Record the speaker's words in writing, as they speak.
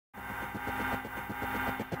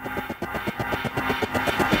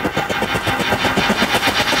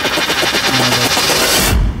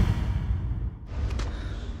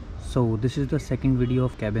So this is the second video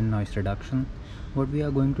of cabin noise reduction. What we are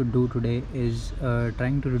going to do today is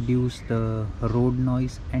trying to reduce the road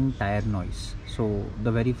noise and tire noise. So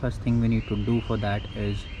the very first thing we need to do for that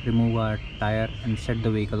is remove our tire and set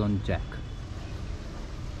the vehicle on jack.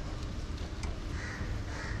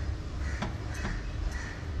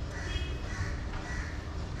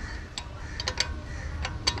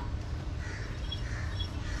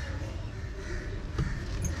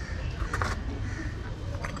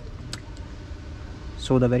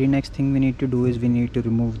 So the very next thing we need to do is we need to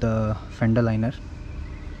remove the fender liner.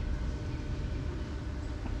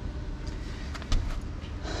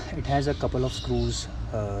 It has a couple of screws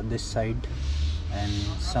this side and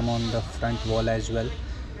some on the front wall as well,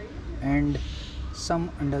 and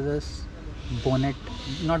some under this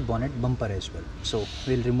bumper as well. So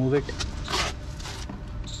we'll remove it.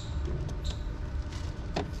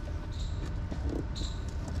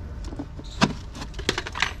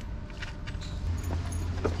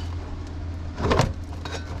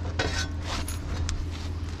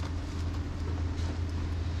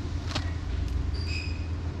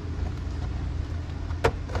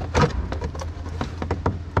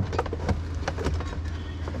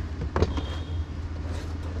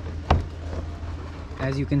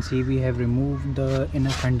 As you can see, we have removed the inner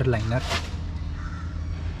fender liner.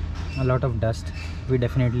 A lot of dust. We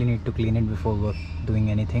definitely need to clean it before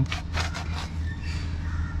doing anything.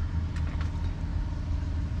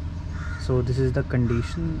 So this is the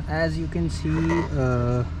condition. As you can see,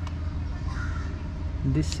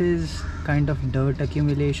 this is kind of dirt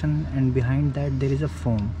accumulation, and behind that there is a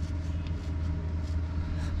foam.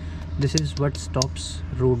 This is what stops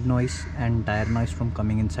road noise and tire noise from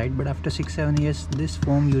coming inside, but after 6-7 years this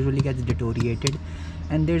foam usually gets deteriorated,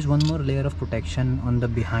 and there's one more layer of protection on the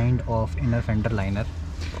behind of inner fender liner.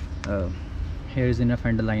 Here is inner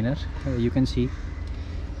fender liner. You can see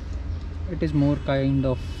it is more kind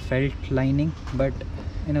of felt lining, but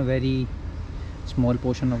in a very small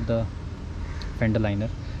portion of the fender liner.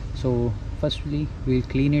 So firstly we'll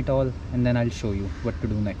clean it all and then I'll show you what to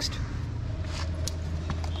do next.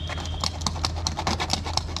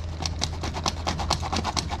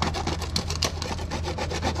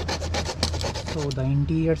 So the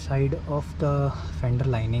interior side of the fender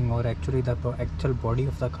lining, or actually the actual body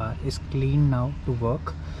of the car, is clean now to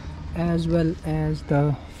work, as well as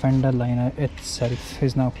the fender liner itself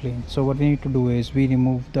is now clean. So what we need to do is we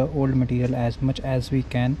remove the old material as much as we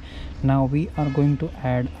can. Now we are going to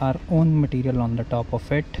add our own material on the top of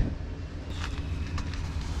it,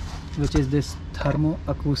 which is this thermo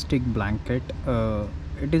acoustic blanket.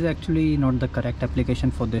 It is actually not the correct application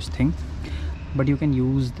for this thing, but you can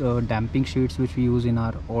use the damping sheets which we use in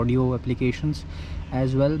our audio applications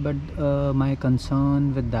as well. But my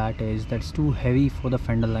concern with that is that's too heavy for the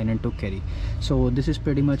fender liner to carry. So this is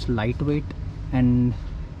pretty much lightweight and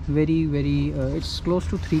very it's close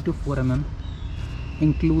to 3 to 4 mm,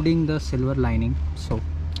 including the silver lining. So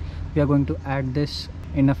we are going to add this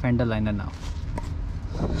inner fender liner now.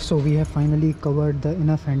 So we have finally covered the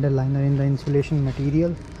inner fender liner in the insulation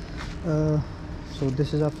material. So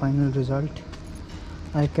this is our final result.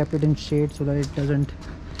 I kept it in shade so that it doesn't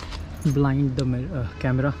blind the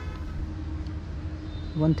camera.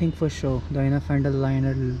 One thing for sure, the inner fender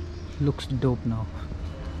liner looks dope now.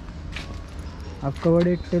 I've covered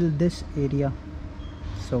it till this area.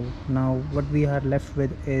 So now what we are left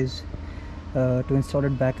with is to install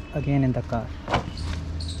it back again in the car.